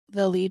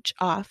the leech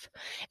off.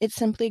 It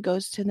simply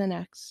goes to the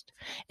next.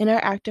 In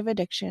our active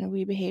addiction,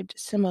 we behaved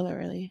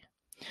similarly.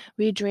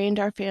 We drained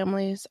our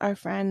families, our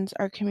friends,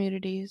 our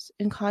communities,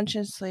 and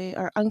consciously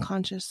or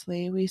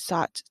unconsciously, we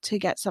sought to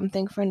get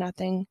something for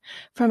nothing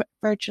from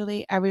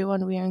virtually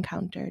everyone we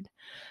encountered.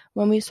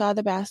 When we saw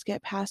the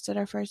basket passed at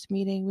our first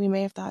meeting, we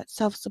may have thought,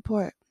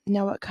 self-support.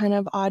 Now, what kind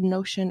of odd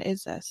notion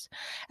is this?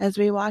 As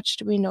we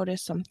watched, we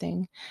noticed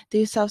something.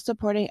 These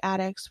self-supporting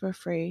addicts were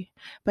free.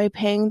 By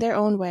paying their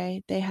own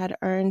way, they had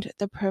earned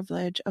the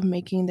privilege of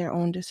making their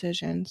own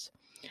decisions.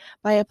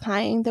 By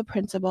applying the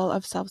principle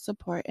of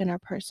self-support in our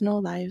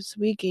personal lives,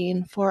 we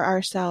gain for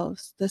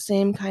ourselves the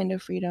same kind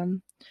of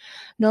freedom.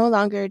 No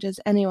longer does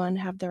anyone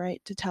have the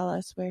right to tell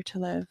us where to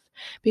live.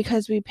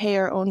 Because we pay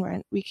our own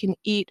rent, we can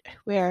eat,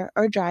 wear,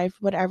 or drive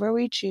whatever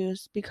we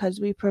choose because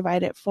we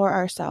provide it for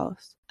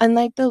ourselves.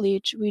 Unlike the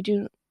leech, we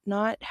do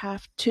not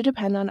have to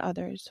depend on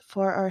others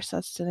for our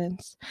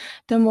sustenance.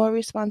 The more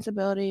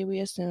responsibility we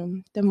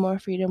assume, the more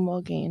freedom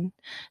we'll gain.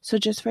 So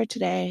just for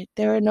today,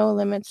 there are no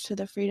limits to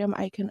the freedom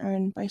I can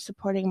earn by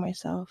supporting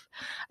myself.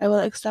 I will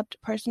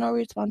accept personal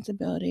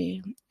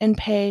responsibility and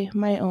pay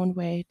my own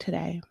way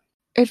today.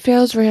 It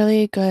feels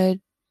really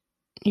good,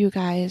 you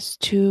guys,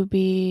 to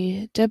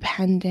be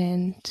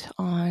dependent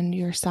on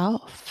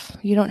yourself.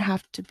 You don't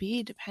have to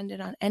be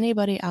dependent on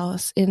anybody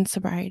else in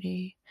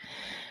sobriety.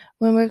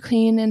 When we're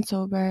clean and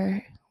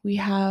sober, we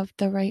have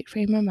the right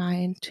frame of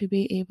mind to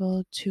be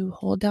able to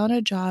hold down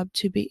a job,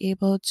 to be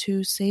able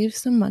to save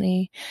some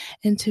money,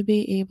 and to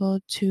be able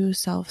to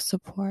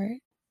self-support.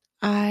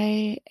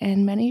 I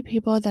and many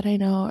people that I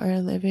know are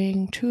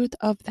living truth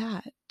of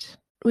that.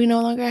 We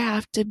no longer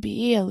have to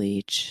be a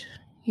leech.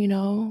 We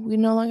no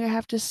longer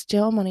have to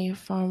steal money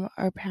from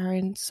our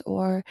parents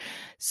or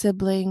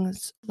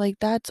siblings. Like,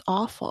 that's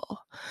awful.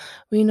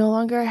 We no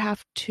longer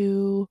have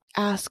to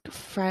ask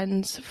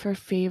friends for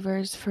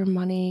favors for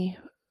money.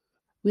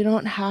 We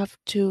don't have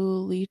to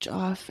leech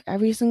off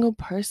every single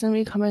person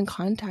we come in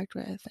contact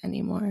with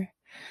anymore.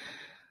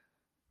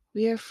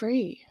 We are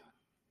free.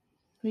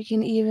 We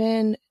can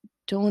even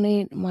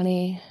donate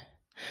money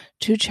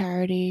to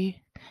charity.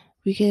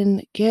 We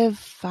can give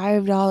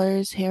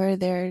 $5 here or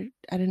there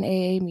at an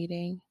AA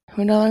meeting.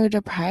 We're no longer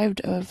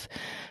deprived of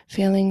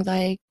feeling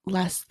like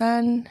less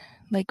than,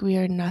 like we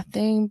are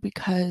nothing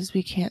because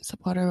we can't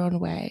support our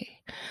own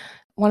way.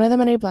 One of the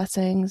many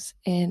blessings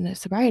in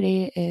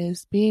sobriety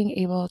is being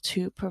able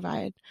to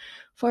provide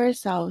for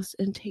ourselves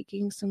and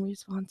taking some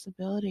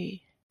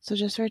responsibility. So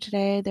just for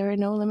today, there are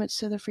no limits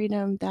to the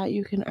freedom that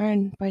you can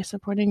earn by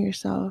supporting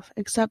yourself.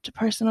 Accept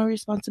personal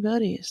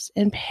responsibilities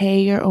and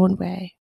pay your own way.